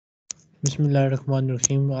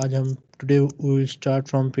बिस्मिल्लाहिर्रहमानिर्रहीम। आज हम today we will start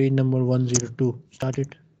from page number 102. Start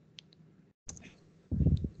it.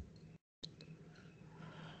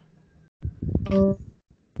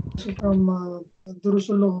 From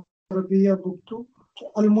Duroosul Arabiyyah book 2.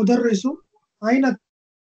 Al-Mudarrisu Aina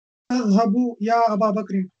tadhhabu ya Aba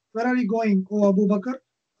Bakr. Where are you going, O Abu Bakr?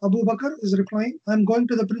 Abu Bakr is replying, I am going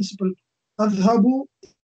to the principal. Adhhabu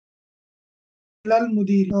ilal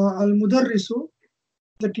mudiri. Al-Mudarrisu,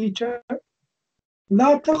 the teacher.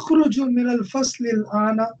 La takhruju min al-fasl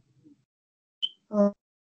al-ana.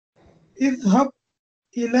 Idhhab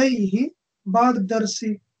ilayhi ba'd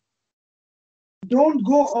darsi. Don't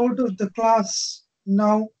go out of the class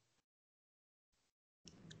now.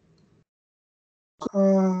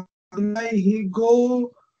 He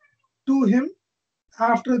go to him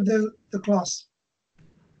after the class.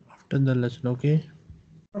 After the lesson, okay?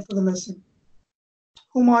 After the lesson.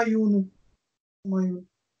 Humayun.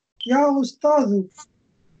 Ya Ustadu.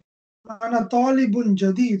 Ana talibun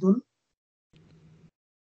jadidun.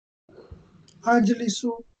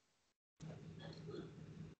 Ajlisu.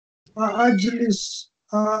 Ajlis.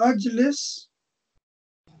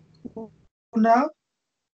 Huna.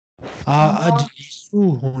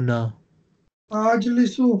 Ajlisu huna.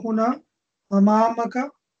 Ajlisu huna. Amamaka.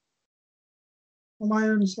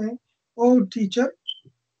 Humayun saying, oh teacher,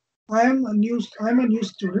 I am a new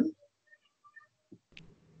student.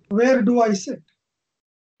 Where do I sit?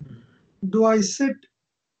 Do I sit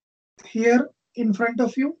here in front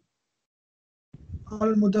of you?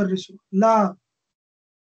 Al-Mudarrisu. La.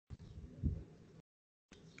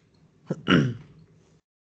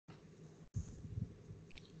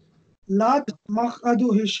 La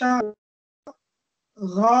maq'adu Hisham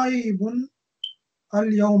ghaibun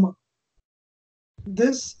al-yawma.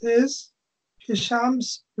 This is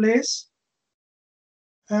Hisham's place,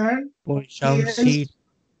 and this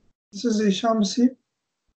is Hisham's seat,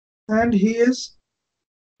 and he is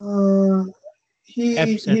he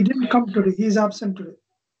didn't come today. He is absent today.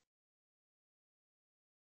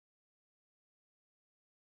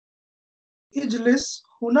 Ijlis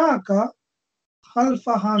hunaka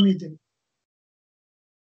khalfa Hamidin.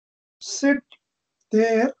 Sit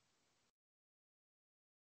there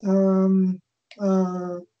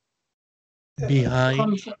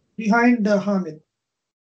behind Hamid.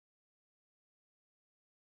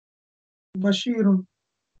 Bashir.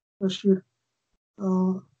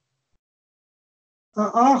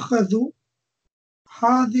 آخذ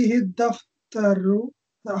هذه الدفتر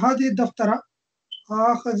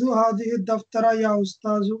آخذ هذه الدفتر يا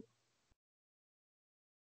أستاذ.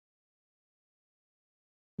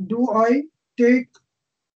 Do I take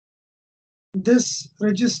this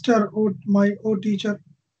register, O teacher?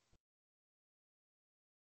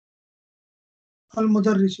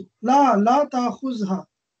 Al-Mudarrisu. La ta'khuzha.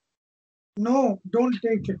 No, don't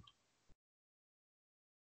take it.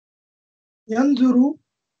 Yanzuru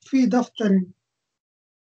fi daftarin.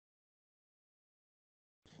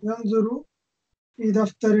 Yanzuru fi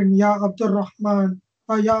daftarin ya Abdurrahman.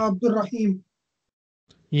 Ya Abdurrahim.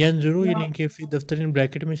 यंजुरू यानी कि फिर दफ्तर in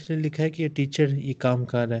bracket में इसलिए लिखा है कि ये टीचर ये काम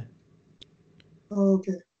कर रहा है.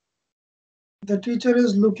 Okay. The teacher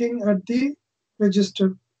is looking at the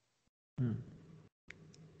register.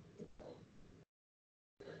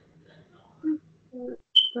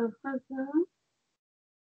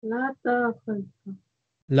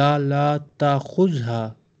 La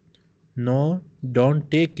ta'khuzha. No, don't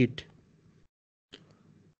take it.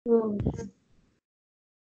 Okay.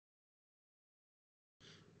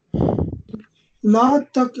 Ya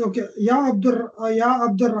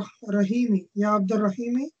Abdurrahimi. या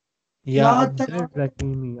अब्दुर्रहीमी.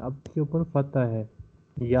 अब के ऊपर फतह है.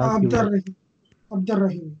 या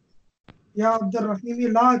Abdurrahimi. Ya Abdurrahimi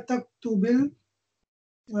la taktubil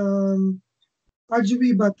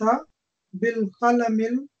ajwibata bil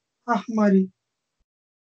qalamil ahmari.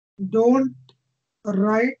 Don't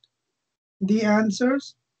write the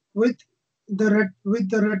answers with the red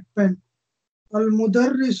pen.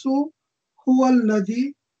 Al-Mudarrisu huwa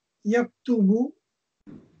alladhi yaktubu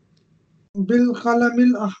bil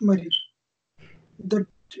qalamil ahmari. The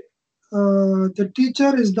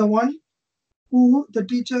teacher is the one who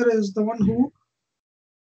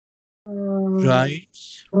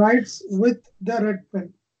writes with the red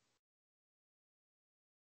pen.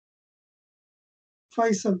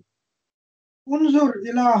 Faisal. انظر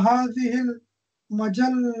إلى هذه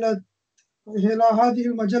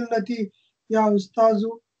المجلة يا أستاذ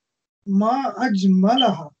ما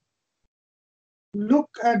أجملها. Look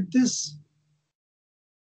at this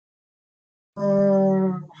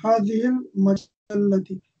هذه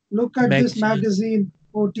المجلة. Look at this magazine,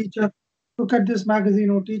 O teacher. Look at this magazine,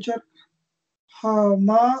 O teacher.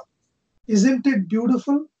 Ma, isn't it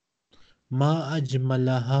beautiful? Ma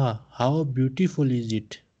ajmalaha, how beautiful is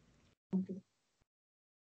it? Okay.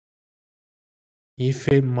 ये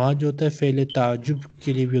fail माँ जो होता है fail ताजुब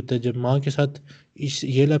के लिए भी होता है। जब माँ के साथ इस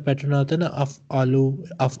ये वाला पैटर्न आता है ना,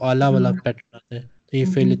 अफ़आला वाला पैटर्न आता है, तो ये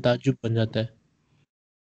फेल ताजुब बन जाता है।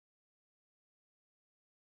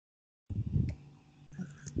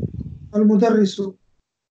 المدرس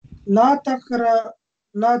لا تقرأ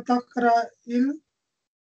المجلات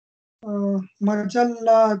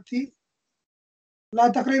لا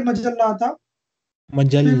تقرأ المجلات في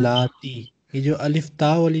मजल्लाती, ये जो अलिफ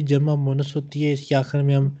ता वाली जमा मुनस होती है, इसके आखिर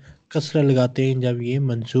में हम कसरा लगाते हैं जब ये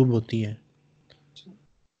मंसूब होती है।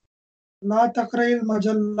 لا تقرأ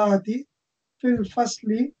المجلات في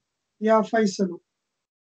الفصل يا فيصل.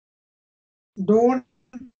 Don't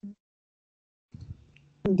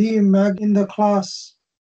the mag in the class.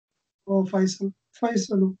 Oh فيصل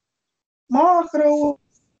ما أقرأ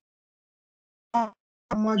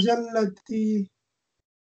مجلتي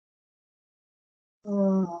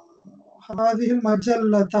هذه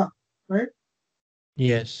المجلة, right?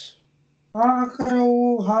 Yes. ما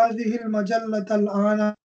أقرأ هذه المجلة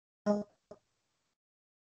الآن.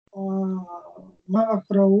 ما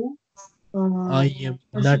أقرأ I am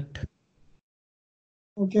not.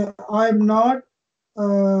 Okay, I'm not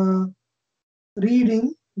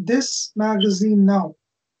reading this magazine now.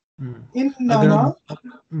 अगर إنما हम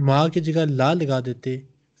माँ की जगह ला लगा देते,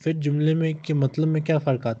 फिर जुमले में के मतलब में क्या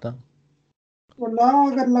फ़र्क आता? तो ला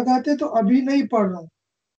अगर लगाते तो अभी नहीं पढ़ रहा हूँ.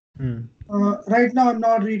 Right now I'm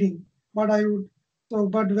not reading, but I would. So,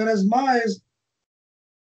 but whereas ma is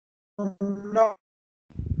not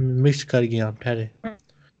mix कर गया आप, ठहरे।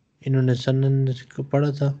 इन्होंने सनन को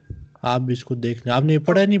पढ़ा था, आप भी इसको देख लें। आपने ये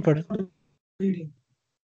पढ़ा है, नहीं पढ़ा? reading.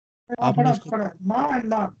 आपने इसको पढ़ा ma and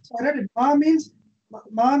la. So I read it. Ma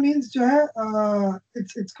means जो है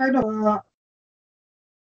it's kind of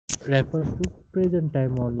refer to present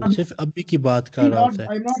time only, सिर्फ अभी की बात कर रहा not होता है।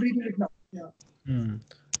 I'm not reading it now. Yeah.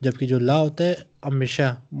 जबकि जो ला होता है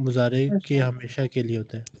हमेशा मुजारे के हमेशा के लिए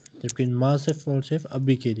होता है, जबकि माँ सिर्फ और सिर्फ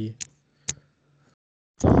अभी के लिए।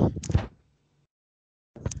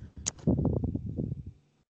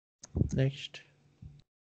 Next.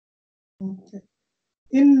 Okay.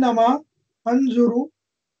 إنما أنظر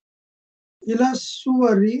إلى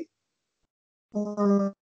الصور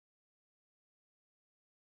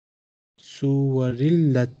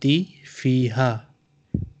सुवरिल्लती फीहा,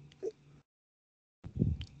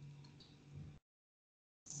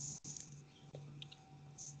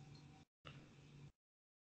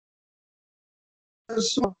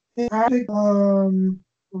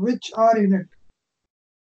 which are in it.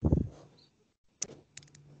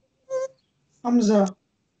 Hamza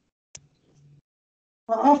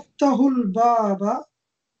أفتح الباب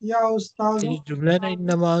يا أستاذ. ये जुमला है ना,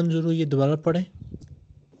 इन्नमा अंजुरू, ये दोबारा पढ़े।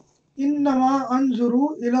 إنما أنظر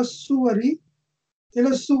إلى الصور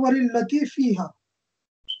التي فيها.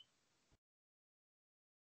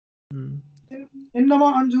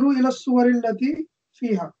 إنما أنظر إلى الصور التي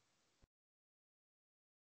فيها.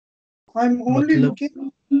 I'm only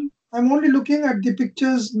मतलब looking at the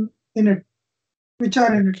pictures in it, which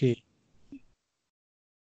are in it. Okay.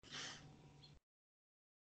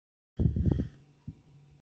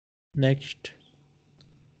 Next.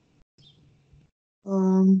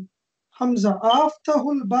 Hamza أفتح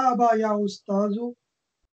الباب يا أستاذ.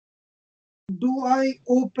 Do I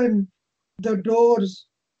open the doors?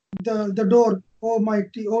 The door, oh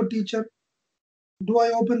teacher. Do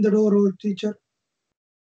I open the door, oh teacher?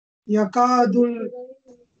 Yakadul.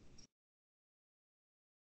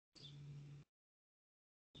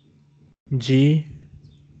 जी,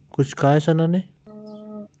 कुछ कहा है सना ने?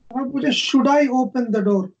 Should I open the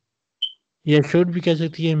door? ये should भी कह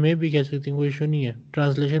सकती है, मे भी कह सकती है, कोई इशू नहीं है।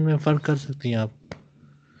 ट्रांसलेशन में फ़र्क कर सकती हैं आप।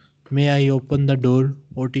 मे I open the door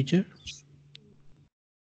O teacher.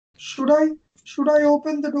 Should I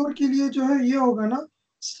open the door के लिए जो है ये होगा ना,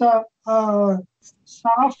 साफ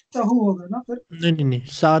तहु होगा ना फिर। नहीं नहीं नहीं,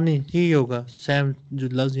 सा नहीं, यही होगा। सैम जो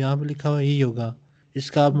लफ्ज़ यहाँ पे लिखा हुआ है यही होगा।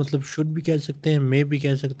 इसका आप मतलब शुड भी कह सकते हैं, मे भी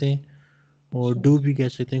कह सकते हैं, और डू भी कह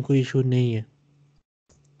सकते हैं, कोई इशू नहीं है।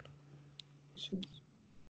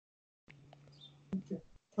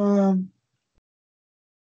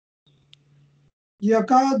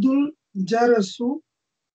 यकादुल जरसु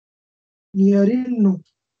यरिन्नु.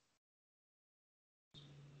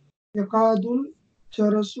 यकादुल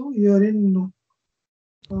जरसु यरिन्नु.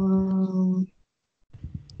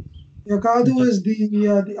 Yakadu is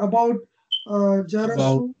the about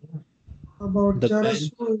Jarasu. About the bell.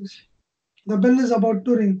 Jarasu is the bell is about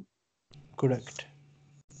to ring. Correct.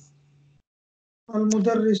 Al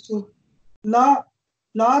Mudarrisu ला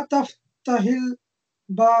ला तफ्तहिल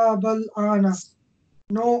बाबल आना,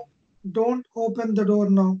 no don't open the door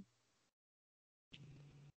now.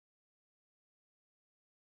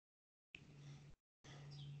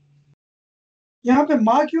 यहाँ पे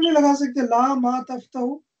माँ क्यों नहीं लगा सकते? ला मा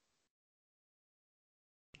तफ्तहु,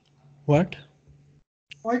 what?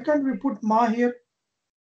 why can't we put ma here?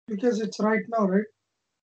 Because it's right now, right?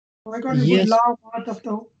 Why can't we put yes, la ma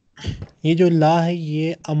taftahu? ये जो ला है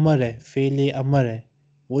ये अमर है, फेल अमर है।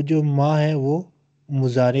 वो जो माँ है वो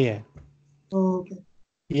मुजारे है। Okay.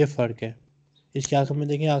 ये फ़र्क है। इसके आखिर में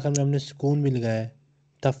देखें, आखिर में हमने सुकून भी लगाया है,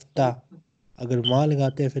 तफ्ता। अगर माँ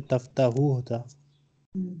लगाते फिर तफ्ता हु होता।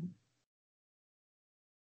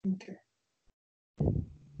 Okay.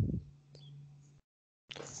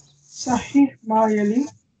 Sahih ma yali.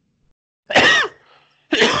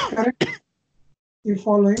 Correct the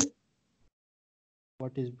following.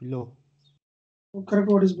 What is below? Correct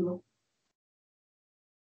what is below.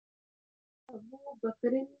 Abu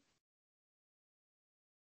बकरिन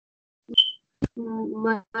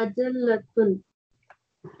मजल्लतुन।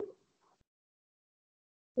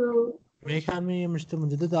 तो मेरे ख्याल में ये मुझसे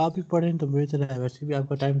मुजद्दिद आप ही पढ़ें तो बेहतर है। वैसे भी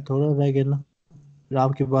आपका टाइम थोड़ा रह गया ना, फिर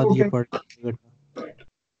आपके बाद ये Okay. पढ़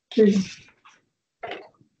ठीक है।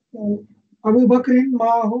 अबू बकरिन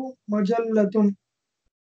माहु मजल्लतुन।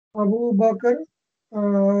 Abu Bakr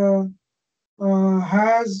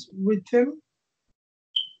has with him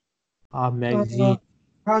magazine.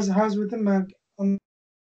 has with him Abu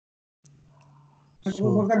So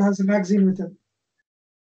Bakr has a magazine with him.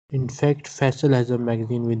 in fact Faisal has a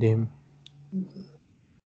magazine with him.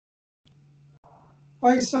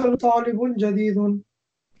 Faisal talibun jadidun.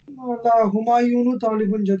 La Humayunu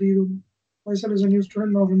talibun jadidun. Faisal is a new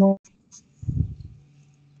student. Now Humayun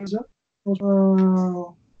is a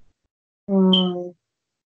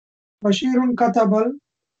Bashirun katabal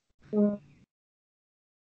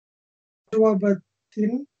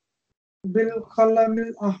ajwabatin bil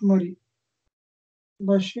qalamil ahmari.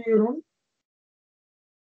 Bashirun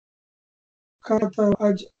katab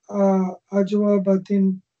ajwabatin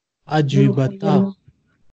bil अजविबता। qalamil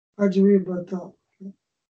ajwibata.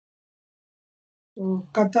 So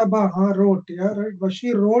kataba wrote, yeah, right.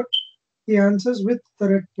 Bashir wrote the answers with the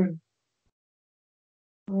red pen.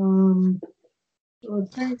 So I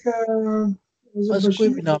think was it बस कोई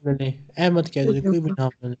भी Bashir? नाम ले लें, अहमद कह देते, कोई भी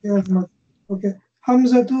नाम ले लें। Yes, no. Okay.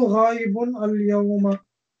 Hamzatu ghaibun al-yawma.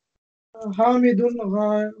 Hamidun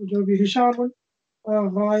जो भी Hishamun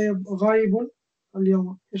ghaibun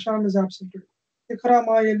al-yawma. Hisham is absent today. Ikra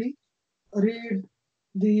ma yali. Read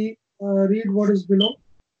the read what is below.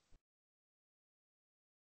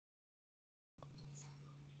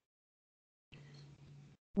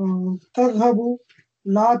 Tadhabu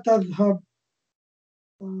la tadhab.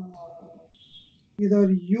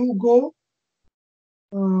 Either you go.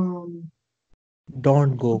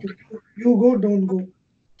 Don't go. Okay. You go, don't go.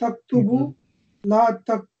 Taktubu la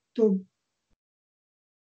taktub.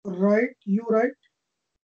 Write, you write.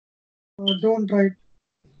 Don't write.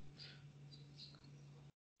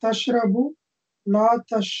 Tashrabu la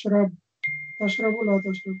tashrab. Tashrabu la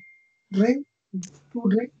tashrab. Drink, to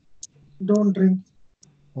drink. Don't drink.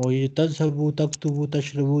 और ये तज़हबु तक्तुबु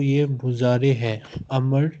तशरबु ये मुजारे है,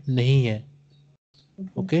 अमर नहीं है।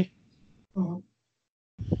 Okay.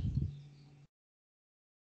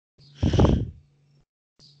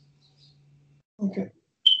 Okay.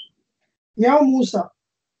 Ya Musa,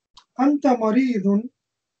 anta maridun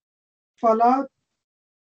fala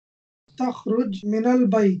takhruj min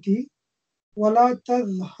al-bayti wala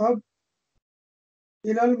tadhhab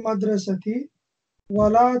ila al-madrasati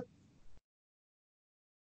wala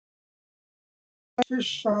fi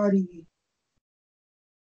ash-shari.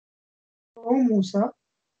 Oh Musa,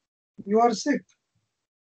 you are sick.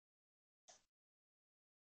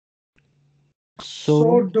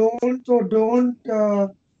 So don't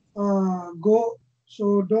go.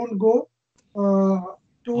 So don't go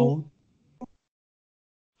to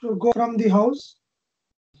go from the house,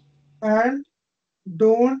 and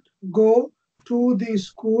don't go to the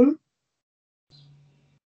school,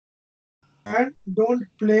 and don't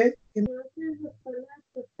play in.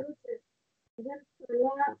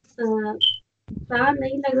 तार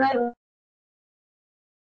नहीं लगा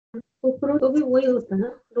तो भी वही होता है ना,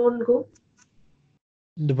 don't go.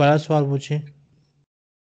 दोबारा सवाल पूछे।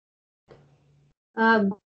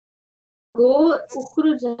 गो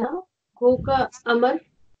उखरुज है, गो का अमर।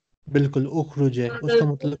 बिल्कुल उखरुज है, उसका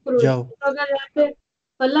मतलब जाओ। तो अगर यहाँ पे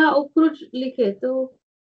फला उखरुज लिखे तो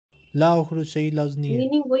ला उखरुज सही लफ्ज नहीं है।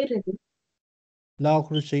 मीनिंग वही रहेगी। ला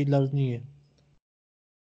उखरुज सही लफ्ज नहीं है।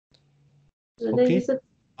 नहीं, ओके, जैसे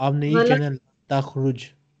आपने ये कहना तखरुज।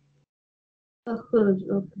 अखरुज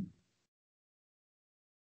okay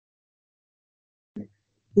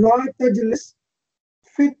La तजलिस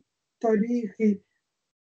fee तरीक़ी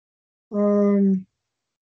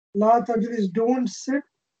La तजलिस don't sit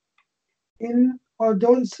in or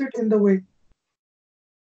don't sit in the way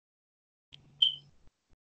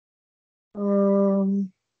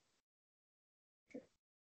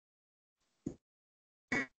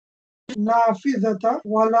नाफिज़ता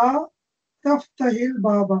वला तफ्तहिल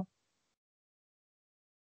बाबा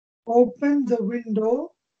open the window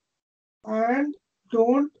and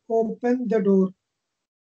don't open the door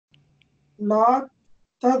La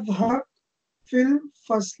तضحك fil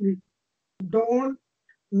fasli don't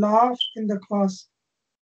laugh in the class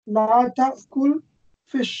لا تأكل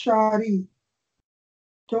في الشارع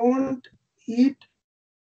don't eat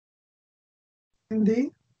in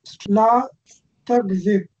the لا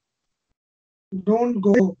تكذب don't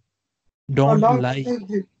go Don't لا lie.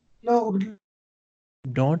 تكذب لا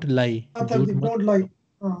Don't lie. झूठ تكذب मत don't lie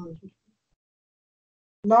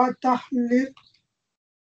لا تحلف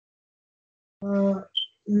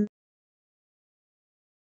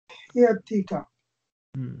لحيتك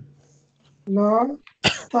لا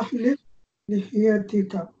تحلف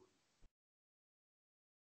لحيتك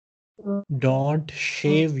Don't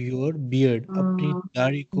shave your beard. अपनी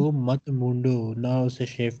दाढ़ी को मत मूंडो, ना उसे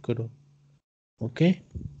शेव करो. Okay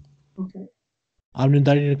okay आपने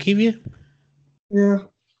दाढ़ी रखी हुई है? yeah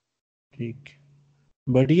ठीक.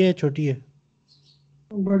 बड़ी है छोटी है?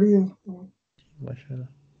 बढ़िया माशाल्लाह.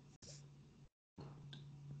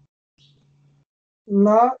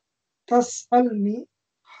 لا تسألني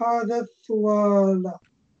هذا السؤال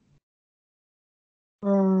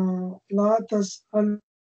لا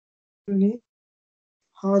تسألني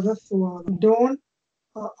هذا السؤال don't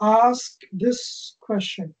ask this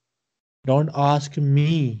question Don't ask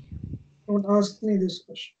me. don't ask me this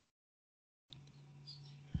question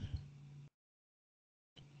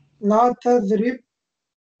لا تضرب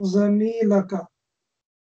زميلك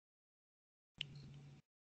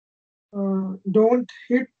don't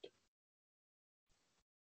hit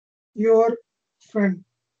your friend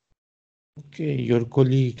Okay, your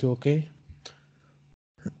colleague. Okay.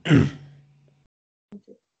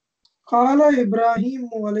 قال إبراهيم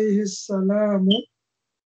عليه السلام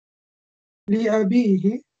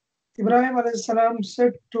لأبيه Ibrahim alayhi salam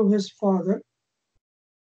said to his father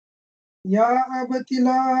يا أبت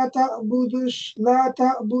لا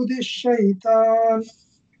تعبد الشيطان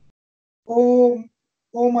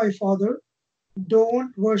Oh my father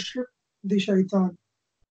don't worship the shaitan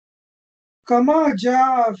كما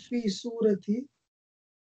جاء في سورة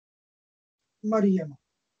مريم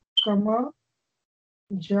كما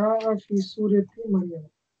جاء في سورة مريم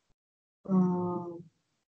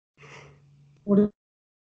what is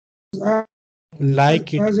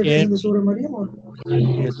Like it as it is in came. the Surah Maryam or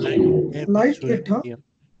Yes, like it came in like Surah it huh? Maryam.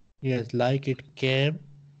 Yes, like it came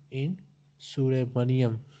in Surah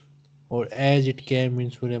Maryam, or as it came in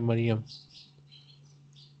Surah Maryam.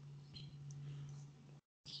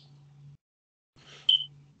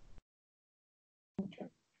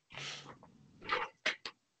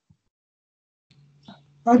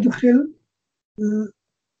 أدخل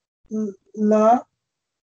لا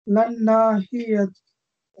لن ناهية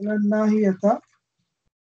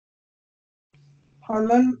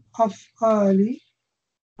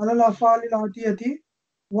على الأفعال الآتية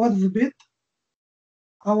واضبط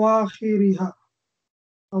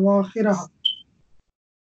أواخرها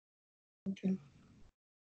okay.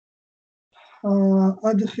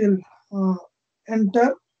 أدخل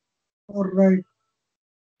enter or write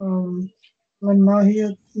لن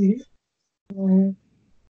ناهية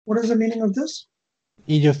what is the meaning of this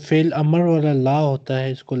ये जो fail अमर वाला ला होता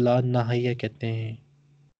है इसको ला नाहिया कहते हैं.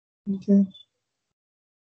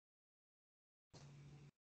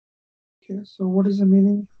 okay so what is the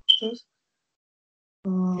meaning of this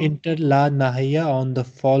Enter la nahiya on the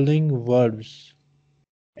following verbs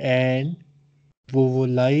and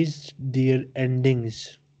vowelize their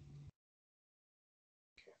endings.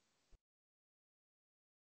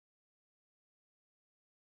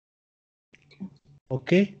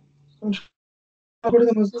 Okay? go to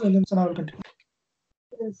the masjid and then Sana will continue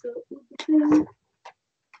so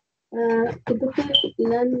udkhil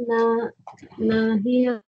lan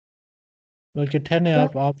nahiya बल्कि ठहने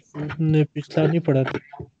आपने पिछला नहीं पढ़ा था.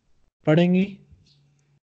 पढ़ेंगी?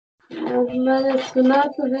 मैंने सुना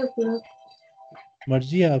तो है पूरा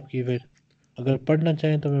मर्जी है आपकी. फिर अगर पढ़ना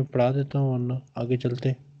चाहें तो मैं पढ़ा देता हूँ, वरना आगे चलते.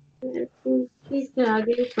 ठीक है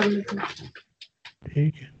आगे भी पढ़ लेते हैं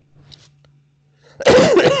ठीक है.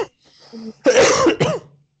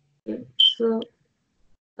 so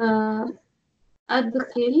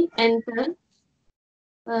adkhil enter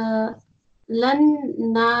lan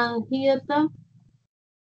nahiyata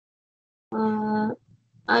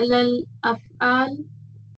alal af'al.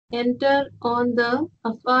 Enter on the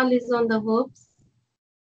af'al is on the verbs.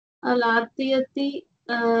 Atiyati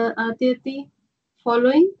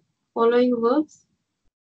following verbs.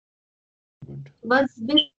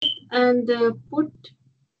 Wasbit and put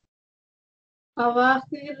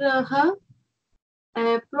awakhiraha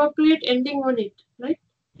appropriate ending on it, right?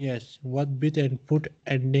 Yes, what bit and put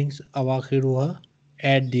endings awakhiruha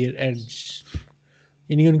at their ends.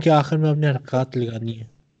 यानी उनके आखिर में आपने हरकत लगानी है.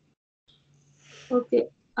 Okay.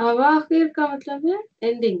 अवाखिर का मतलब है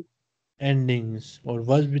ending. Endings और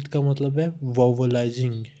was bit का मतलब है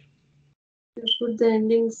vowelizing. You put the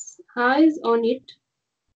endings highs on it.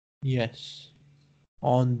 Yes,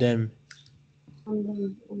 on them. On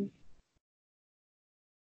them.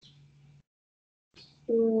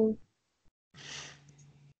 So,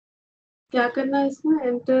 क्या करना है इसमें?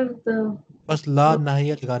 Enter the. बस ला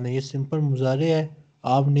नाहिया लगाना है. ये सिंपल मुजारे है.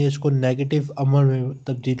 आपने इसको नेगेटिव अमर में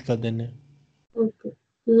तब्दील कर देना है. Okay.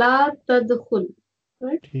 ला तदखुल.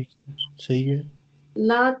 Right? ठीक है, सही है.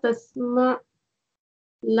 ला तस्मा.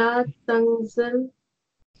 ला Tanzil.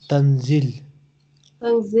 Tanzil.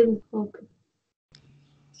 Tanzil. Okay.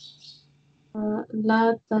 La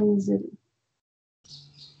Tanzil.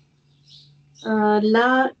 La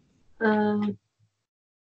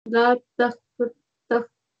La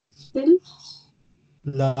तख्तिल.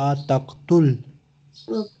 La तख्तुल.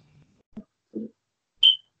 Okay.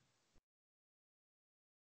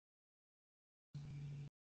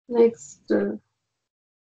 Next.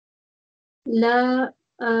 لا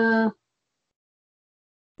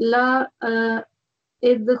لا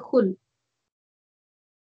ادخل.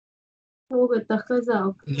 هو بتخذ.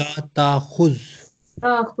 Okay. لا ताखुज.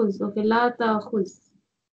 تأخذ. Okay. لا تأخذ.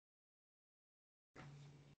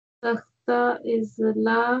 تختا is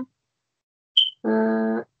لا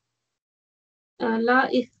لا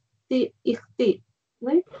اختي.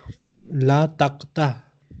 Right? ला तख्ता.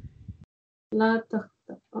 لا تختا.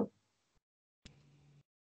 Okay.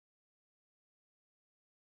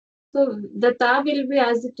 So the ta will be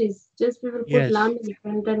as it is. Just we will put Yes. lam in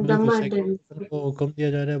front and बिल्कुल dhamma सही. and then. को हुक्म दिया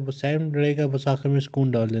जा रहा है वो साइलेंट रहेगा, बस आखिर में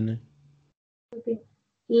सुकून डाल देना है. Okay.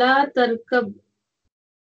 لا تركب.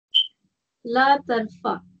 لا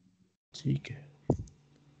ترفع. ठीक है.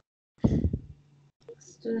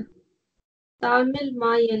 Next. تعمل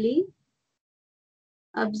ما يلي.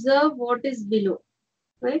 Observe what is below.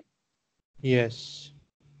 Right? Yes.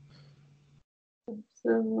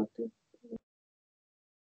 Observe what is below.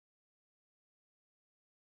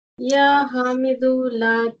 Ya Hamidu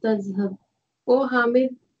la tazhab. Oh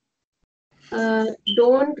Hamid,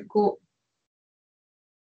 don't go.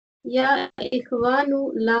 Ya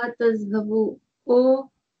Ikhwanu la tazhabu.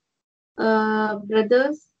 Oh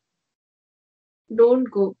brothers, don't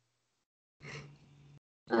go.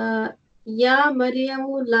 Ya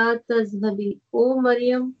Maryamu la tazhabi. Oh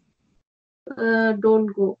Maryam,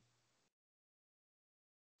 don't go.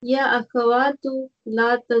 Ya Akhawatu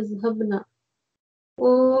la tazhabna.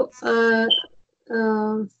 Oh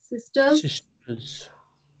sisters, Sisters.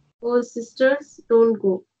 oh sisters, don't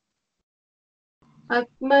go.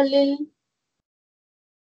 Akmalil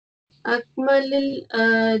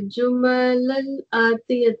jumalal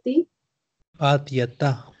atiyati.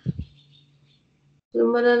 आतियता.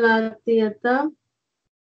 Jumalal atiyata.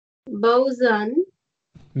 Bawzan.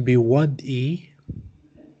 बिवदई.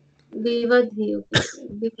 Biwadhi. Okay.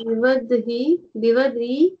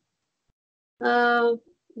 Biwadhi.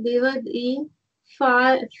 Biwadhi.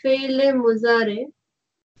 Faile muzare.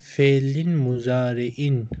 Phelan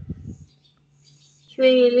मुजारिइन.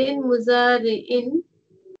 Failin muzari'in.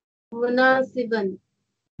 Munasiban.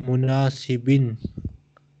 मुनासिबिन.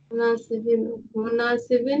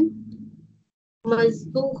 Munasibin.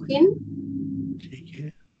 Mazbukhin. ठीक है.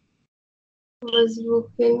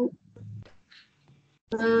 Mazbukhin.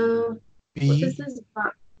 This is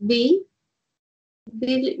B.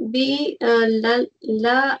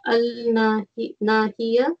 La al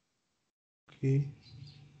nahiya. Okay.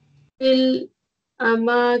 Fil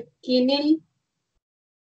amakinil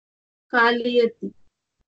kaliyati.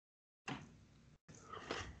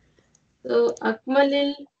 So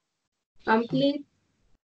akmalil complete.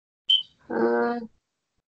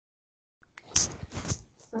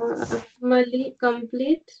 Akmali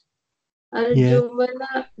complete. Yeah.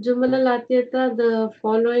 Jumala latiyata, the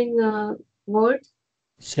following words.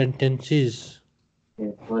 Sentences.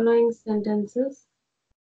 Following sentences.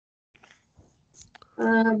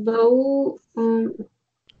 Bau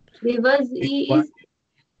Biwazi is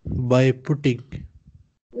By putting.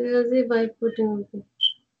 Biwazi by putting. Okay.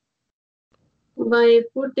 by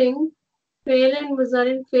putting fail and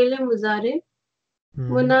muzare.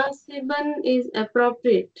 Munasiban is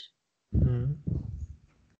appropriate.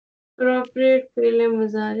 Appropriate fail and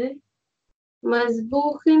muzare.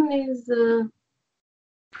 Mazbukhin is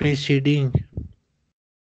preceding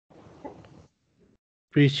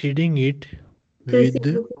it with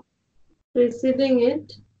preceding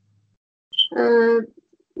it.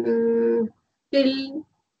 Till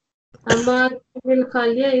Amar will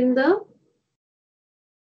Khalia in the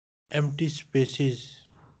empty spaces.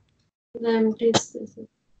 empty spaces.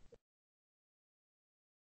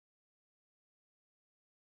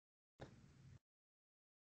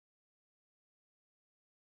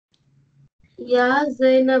 Ya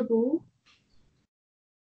Zainabu.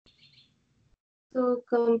 So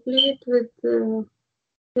complete with you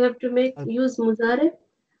have to use muzare.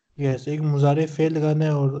 Yes एक मुजारे fail लगाना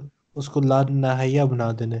है और उसको ला नाहिया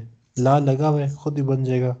बना देना है। ला लगा हुआ है खुद ही बन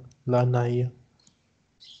जाएगा ला नाहिया।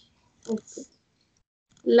 Okay.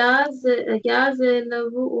 Ya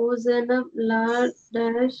Zainabu O Zainab la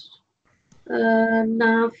dash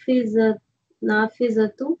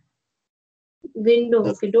nafizatu window.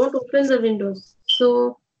 Okay, don't open the windows.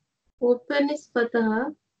 So open is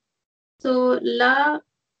fataha. So la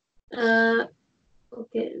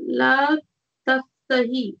okay, la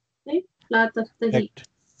taftahi, right? La taftahi.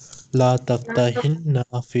 La तफ्ताहिन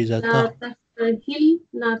नाफिज़ता La taftahil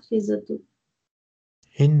nafizatu.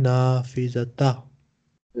 हिन नाफिज़ता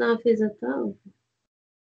Nafizata. Okay.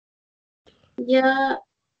 Ya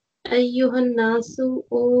ayyuhan nasu,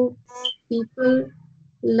 O people,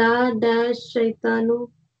 la dash shaitanu,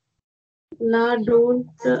 la don't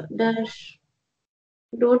dash,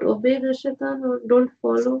 don't obey the shaitan or don't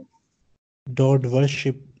follow. don't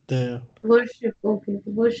worship the Worship. Okay,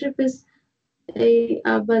 worship is a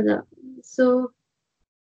abada. So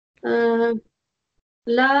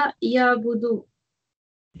la yabudu.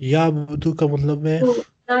 या बुदू का मतलब है Oh,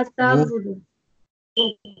 la वो tabudu.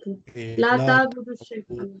 Okay. La ला tabudu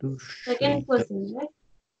shaitan. बुदू Second person, right?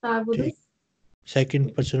 Tabudu. ठीक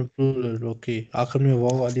second person plural okay आखिर में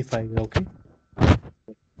वाव अलिफ आएगा okay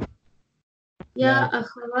Ya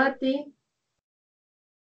akhawati.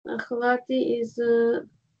 Akhawati is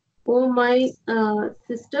oh my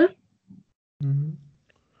sister.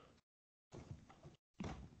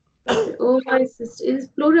 Oh my sister is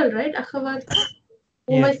plural, right? Akhawati.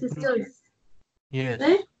 Oh my sisters. yes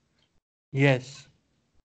Right? yes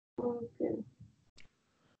Okay.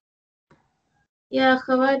 Ya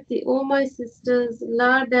akhawati. Oh my sisters.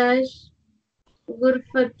 La dash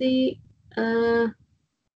gurfati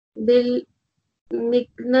bil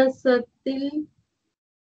miknasatil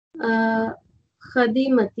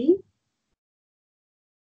khadimati.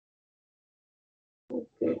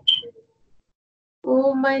 Okay.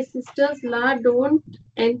 Oh my sisters, la don't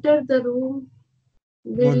enter the room.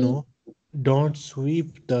 no don't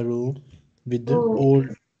sweep the room with the Oh, old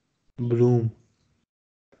broom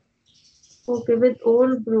okay, with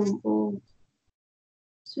old broom. Oh,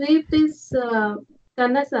 sweep is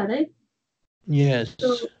kanasa, right? yes So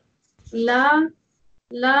la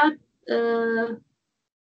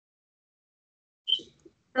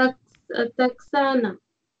taksana.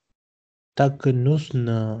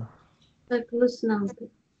 taknusna Taknusna. Okay.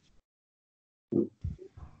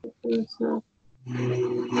 Taknusna.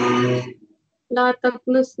 La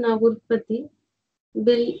taknusna gurfati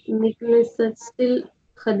bil miknasatil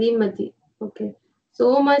khadimati. Okay.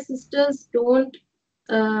 So my sisters don't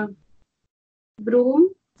broom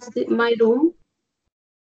my room.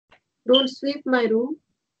 Don't sweep my room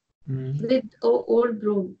with old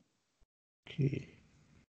broom. okay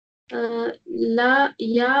La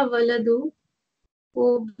ya waladu.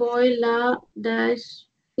 Oh boy, la dash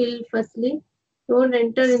fil fasli. Don't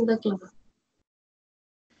enter in the class.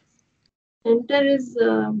 Enter is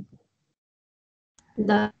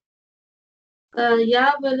the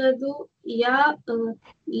ya waladu ya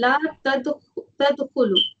la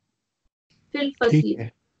tadkhulu fil ठीक fasli.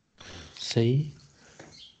 है सही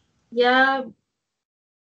Ya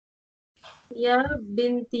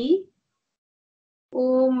binti.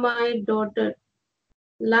 Oh my daughter.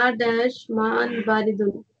 La dash ma'an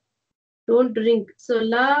baridun. Don't drink. So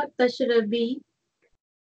la tashrabi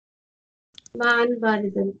ma'an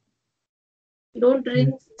baridun. Don't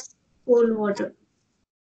drink cold water.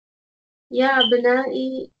 Ya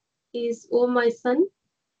abna'i is oh my son.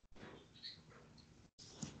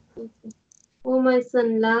 Oh my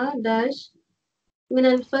son, la dash min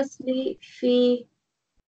al fasli fi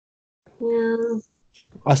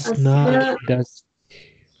asna dars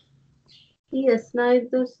asna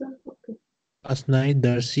darsa. Okay. asna'i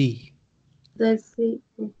darsi That's the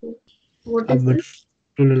okay. What अब is this?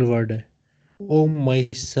 Plural word है Oh my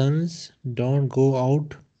sons, don't go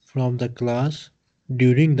out from the class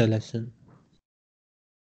during the lesson.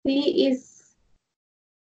 C is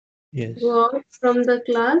Yes. go out from the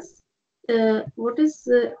class. What is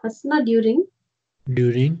asna during?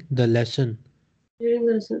 During the lesson. During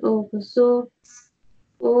the lesson. Oh, okay. So,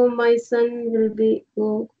 oh, my son will be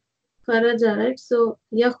go kharaja, right? So,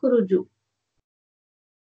 yakhruju.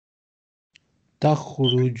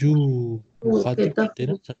 तखरुजू Okay, मुखातिब करते हैं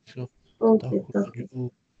ना takhruju. सबको. Okay, takhruju.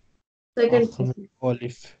 तखरुजू Second आखिर में person.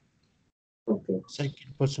 अलिफ. Okay.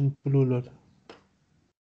 Second person plural.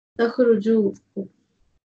 Takhruju.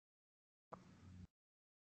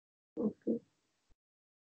 Okay.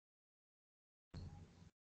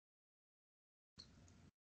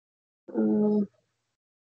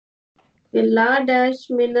 La dash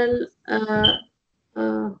minal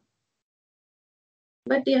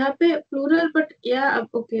but यहाँ पे plural but yeah अब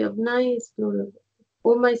okay abna is plural.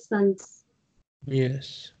 Oh my sons.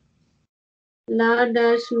 Yes. La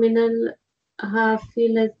dash minal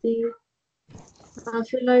hafilati.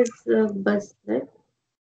 Hafila is bus, right?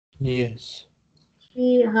 Yes.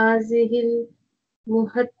 في هذه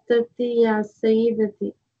المحطة يا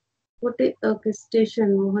سيدتي. What is okay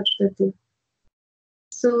station محطة.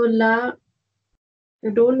 So la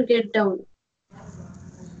don't get down.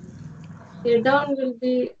 Get down will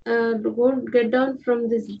be don't get down from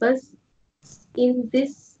this bus in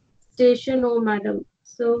this station, oh madam.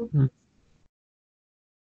 So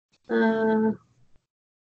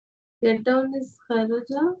get down is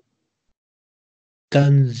kharaja.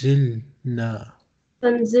 تنزلنا.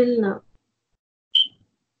 Tanzilna.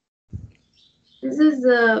 This is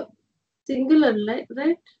singular,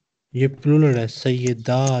 right? ये plural है.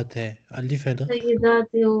 सैयदात है. अलिफ है ना.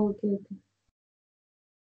 Sayyidati. Oh, okay, okay.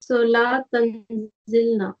 So la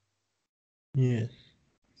tanzilna. Yes.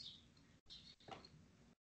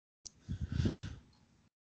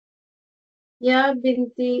 Ya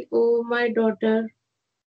binti, oh my daughter.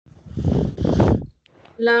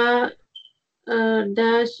 La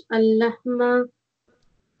dash al-lahma.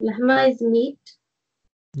 Lahma is meat.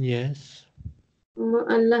 Yes.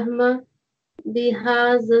 Al-lahma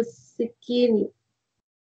bihaza sikini.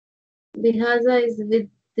 Bihaza is with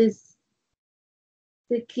this.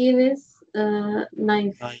 Sikin is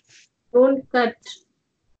knife. Knife. Don't cut.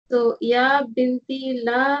 So ya binti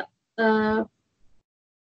la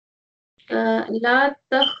la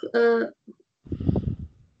takh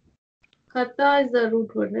khata is the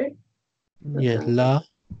root word, right? Yes. La.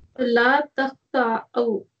 So la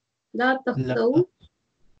takhta'u. La La. takhta'u.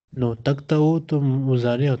 No तख्ता हो तो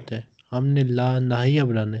मुजारे होते हैं. हमने ला नाहिया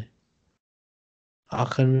बनाना है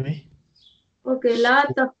आखिर में. Okay, la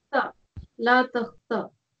takhta. La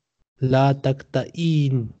takhta. ला तख्ता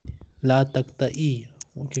इन. ला तख्ता ई.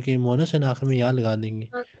 क्योंकि मोनस है ना आखिर में या लगा देंगे.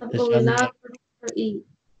 जैसे Okay, हमने la takhta'i.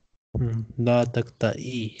 ला तख्ता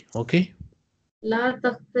ई. Okay. La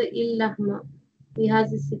takhta'i lahma.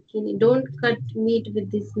 Bihaza sikini. Don't cut meat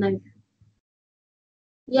with this knife.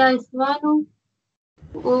 Ya iswanu.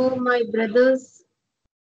 Oh my brothers.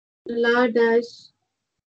 La dash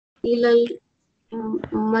ilal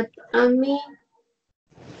mat'ami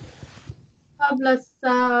qabla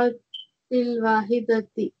sa'atil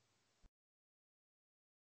wahidati.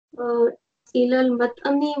 Ilal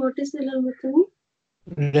mat'ami, what is ilal mat'ami?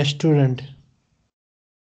 Restaurant.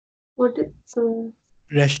 What is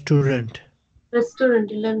restaurant.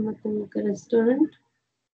 restaurant? Ilal mat'ami ka restaurant.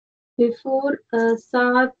 Before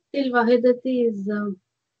sa'atil wahidati is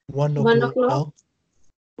 1 1 o'clock. o'clock.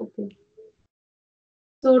 Okay.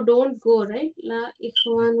 So don't go, right? La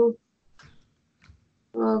ikhwanu.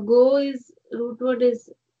 Go is root word is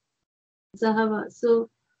zahaba. So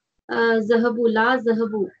zahabu, la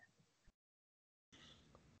zahabu.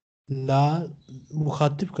 ला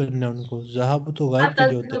मुखातिब करना है उनको. ज़हाब तो La गायब के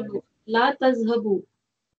लिए होता है. tazhabu. La tazhabu.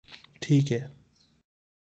 ठीक है.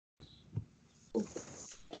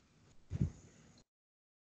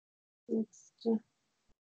 Next.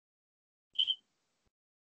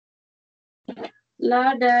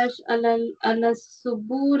 La dash ala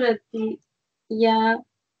suburati ya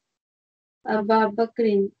Aba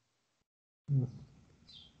Bakrin.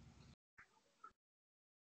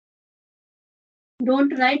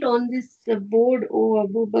 Don't write on this board, oh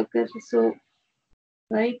Abu Bakr. So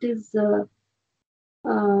write is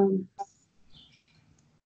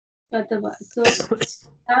kataba. So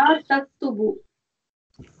la taktubu.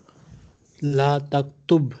 ला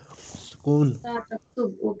तक्तुब. सुकून. La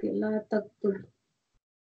taktub. Okay, la taktub.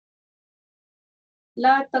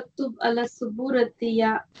 La taktub ala suburati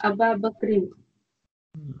ya Aba Bakrin.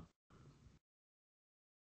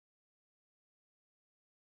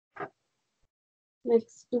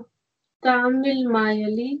 Next. Tamil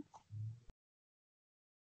Mayali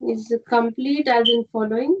is complete as in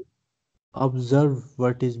following. Observe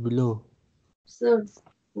what is below. Observe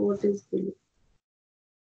what is below.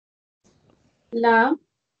 La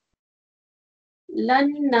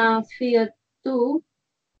lan nafiyatu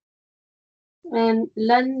and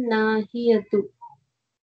lan nahiyatu.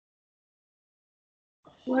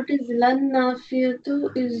 What is lan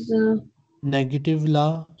nafiyatu is Negative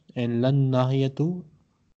la and lan nahiyatu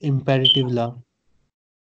imperative la.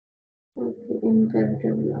 okay,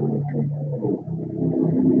 imperative. Okay.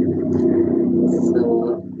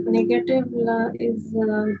 So negative la is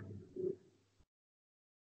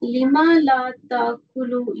lima la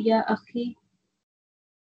taakulu ya akhi.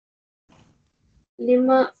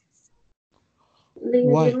 Lima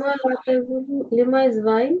Why? lima la taakulu. Lima is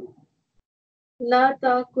why. La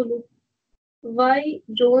taakulu. Why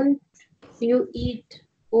don't you eat,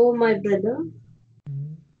 oh my brother?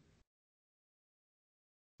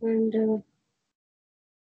 And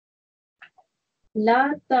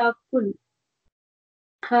La taakul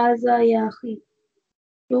haza ya akhi.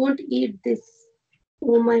 Don't eat this,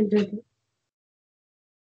 oh my brother.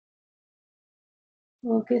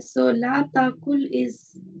 Okay, so La taakul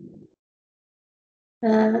is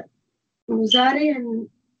Muzare and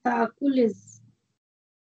taakul is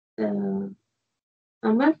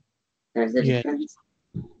Amar. That's the Yes. difference.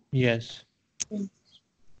 Yes.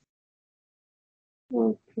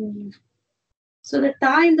 Okay. So the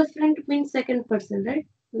ta in the front means second person, right?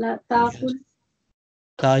 La taakul.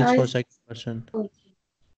 Ta is Ta for is second person. okay.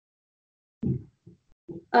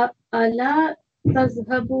 Ala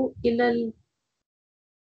tazhabu ilal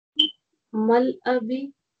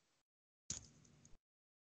mal'abi.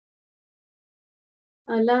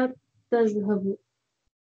 Ala tazhabu.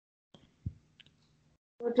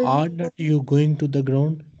 What is Are it? not you going to the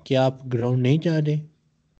ground? क्या आप ground नहीं जा रहे?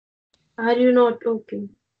 Are you not okay?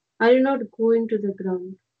 Are you not going to the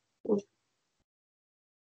ground? Okay.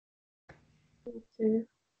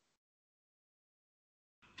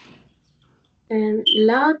 And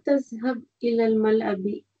La tazhab ilal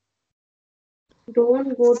mal'abi.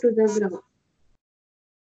 Don't go to the ground.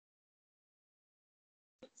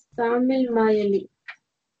 Tamil Mayali.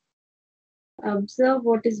 Observe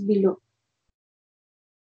what is below.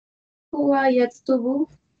 Huwa yaktubu.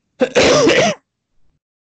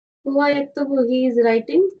 Huwa yaktubu. He is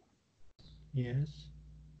writing. Yes.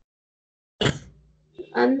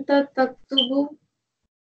 Anta taktubu.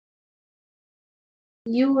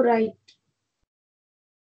 You write.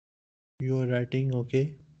 You are writing,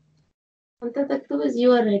 okay. Anta taktubu is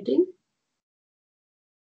you are writing.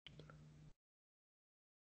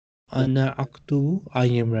 Ana aktubu, I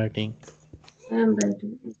am writing. I am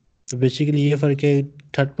writing. तो basically ये फर्क है,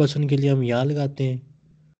 third person के लिए हम या लगाते हैं,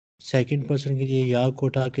 सेकंड पर्सन के लिए या को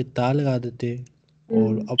उठा के ता लगा देते हैं,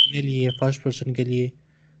 और अपने लिए फर्स्ट पर्सन के लिए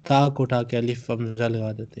ता को उठा के अलिफ हमजा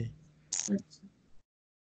लगा देते हैं. अच्छा.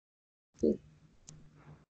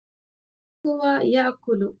 Huwa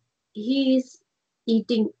yakulu. He is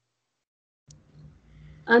eating.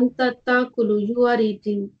 Anta takulu. You are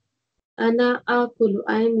eating. Ana akulu.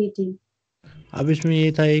 I am eating. अब इसमें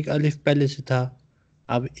ये था एक अलिफ पहले से था,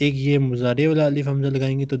 अब एक ये मुजारे वाला अलिफ हमजा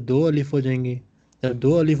लगाएंगे तो दो अलिफ हो जाएंगे, जब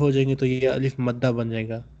दो अलिफ हो जाएंगे तो ये अलिफ मद्दा बन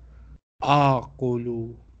जाएगा,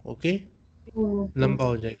 आकुलू. ओके, लंबा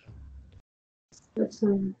हो जाएगा.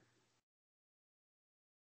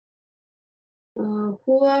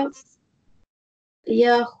 Huwa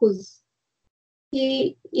yakhuz.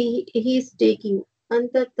 He is taking.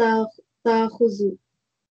 Anta takhuzu.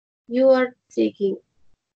 You are taking.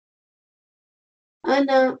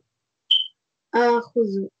 Ana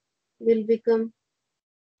akhuzu will become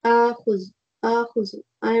akhuz. Akhuzu.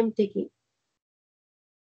 I am taking.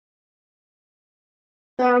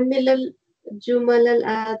 Kamil al-jumal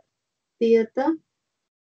al-atiyata.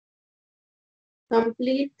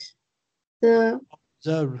 Complete the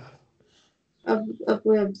Observe.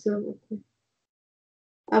 observe. Okay.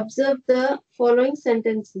 Observe the following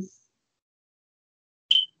sentences.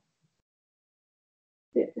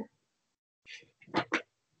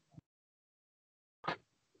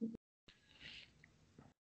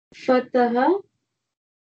 Fataha.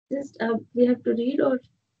 Just we have to read, or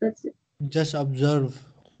that's it. Just observe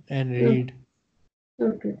and read.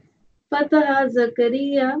 Okay. Fataha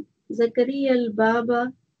Zakaria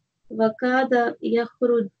al-Baba Wakada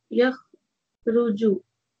yakhruju.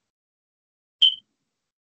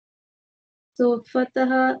 So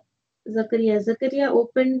Fataha Zakaria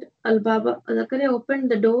opened al-Baba. Zakaria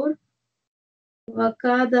opened the door.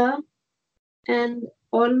 Wakada and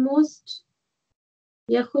almost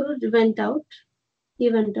yakhruj went out.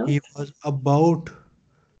 He went out. He was about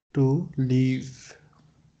to leave.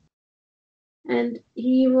 And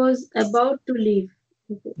he was about to leave.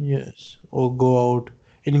 Okay. Yes, or go out.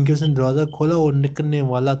 इनके उसने दरवाजा खोला और निकलने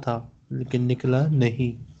वाला था लेकिन निकला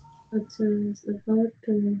नहीं. अच्छा, was about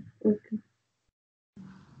to leave. Okay.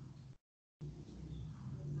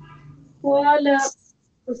 قال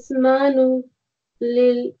عثمان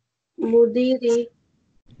للمدير.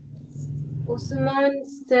 Usman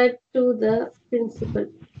said to the principal,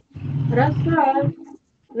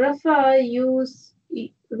 رفع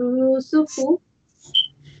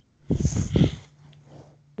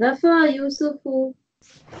يوسف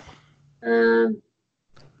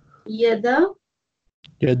يده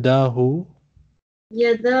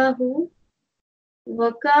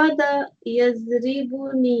وكاد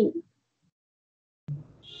يضربني.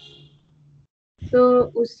 So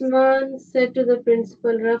Usman said to the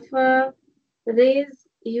principal, Rafa, raise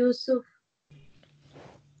Yusuf's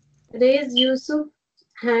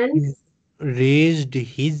hands. Raised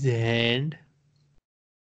his hand.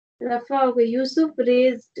 Rafa, okay, Yusuf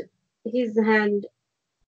raised his hand.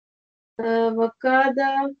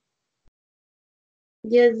 Wakada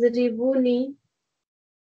yazribuni,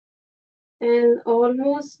 and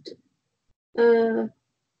almost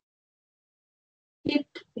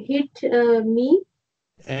hit me.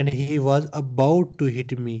 And he was about to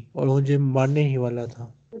hit me. और मुझे मारने ही वाला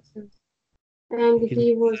था. And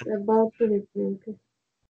he was about to hit me. Okay.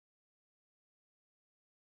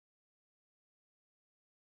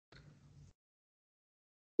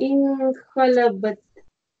 انقلبت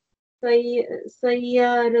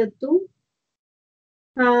سيارة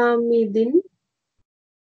حامد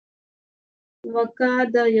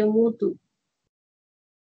وكاد يموت.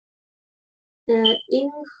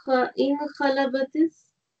 انقلبت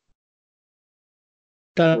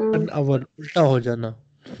turn over, उल्टा हो जाना.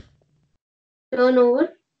 turn over.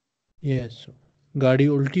 Yes, गाड़ी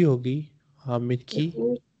उल्टी होगी हामिद की.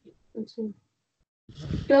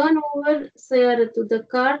 Turn over سيارة, the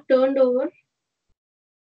car turned over.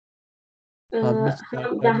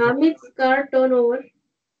 The Hamid's car turned over.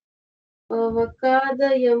 وكاد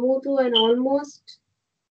يموت, and almost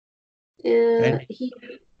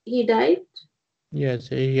he died.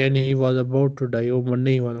 Yes, and he was about to die. वो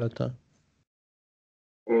मरने ही वाला था.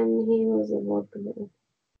 And he was about to die.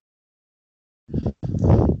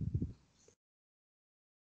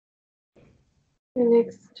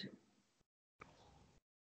 Next.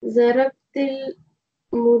 ضربت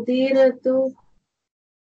المديرة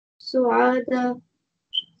سعادة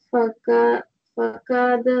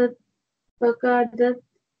فكادت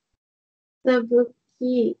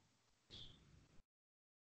تبكي.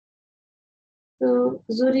 So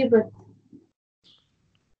ضربت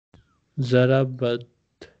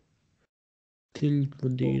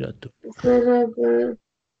المديرة.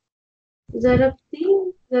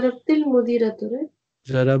 ضربت المديرة, right?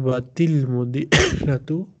 ضربت المديرة.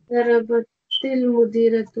 ضربت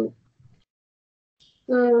المديرة.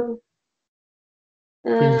 So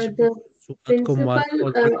the principal,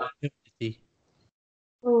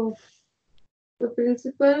 the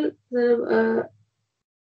principal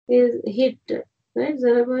is hit, right?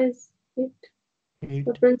 Zaraba is hit.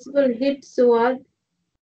 The principal hit Suad.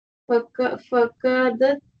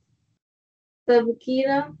 Fakadat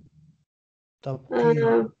Tabkira.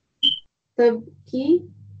 Tabki.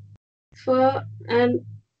 And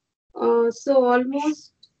so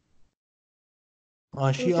almost.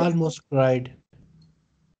 She almost cried.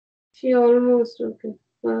 She almost, okay.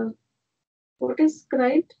 What is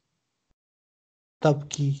cried?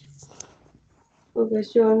 Tabki. Okay,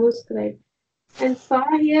 she almost cried. And fa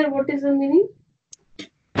here, what is the meaning?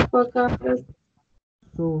 Fakadat.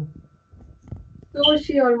 So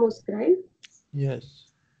she almost cried?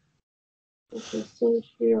 Yes. Okay, so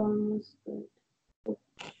she almost cried. Okay.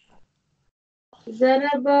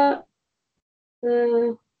 Zaraba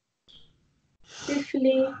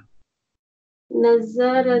Tifli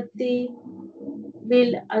Nazarati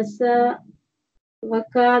bil Asa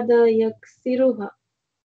Wakada Yaksiruha.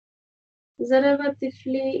 Zaraba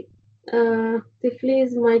Tifli, Tifli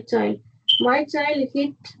is my child. My child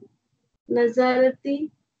hit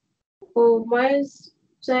Nazarati. Oh, my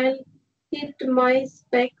child hit my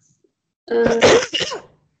specs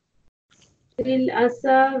bil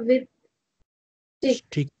Asa with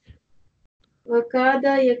stick.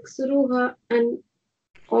 Wakada Yaksuruha, and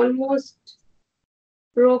almost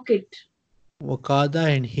broke it.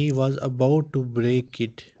 Wakada, and he was about to break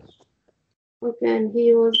it. Okay, and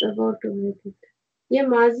he was about to break it. ये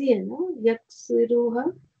माजी है ना, यक्सिरुहा.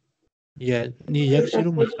 ये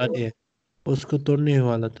यक्सिरु मुजारी है, उसको तोड़ने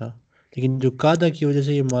वाला था, लेकिन जो कादा की वजह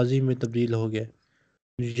से ये माजी में तब्दील हो गया.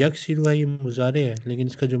 यक्सिर हुआ ये मुजारे है, लेकिन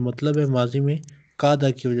इसका जो मतलब है माजी में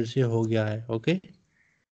कादा की वजह से हो गया है। Okay,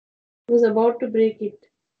 was about to break it.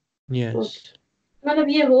 Yes Okay. मतलब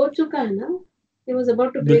ये हो चुका है ना? He was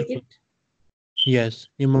about to break बिल्कुल, it. यस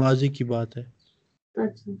ये माजी की बात है।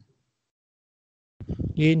 अच्छा,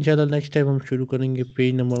 ये इंशाल्लाह नेक्स्ट टाइम हम शुरू करेंगे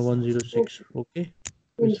पेज नंबर 106। ओके, ओके,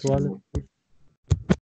 कोई सवाल है? इंशाल्लाह।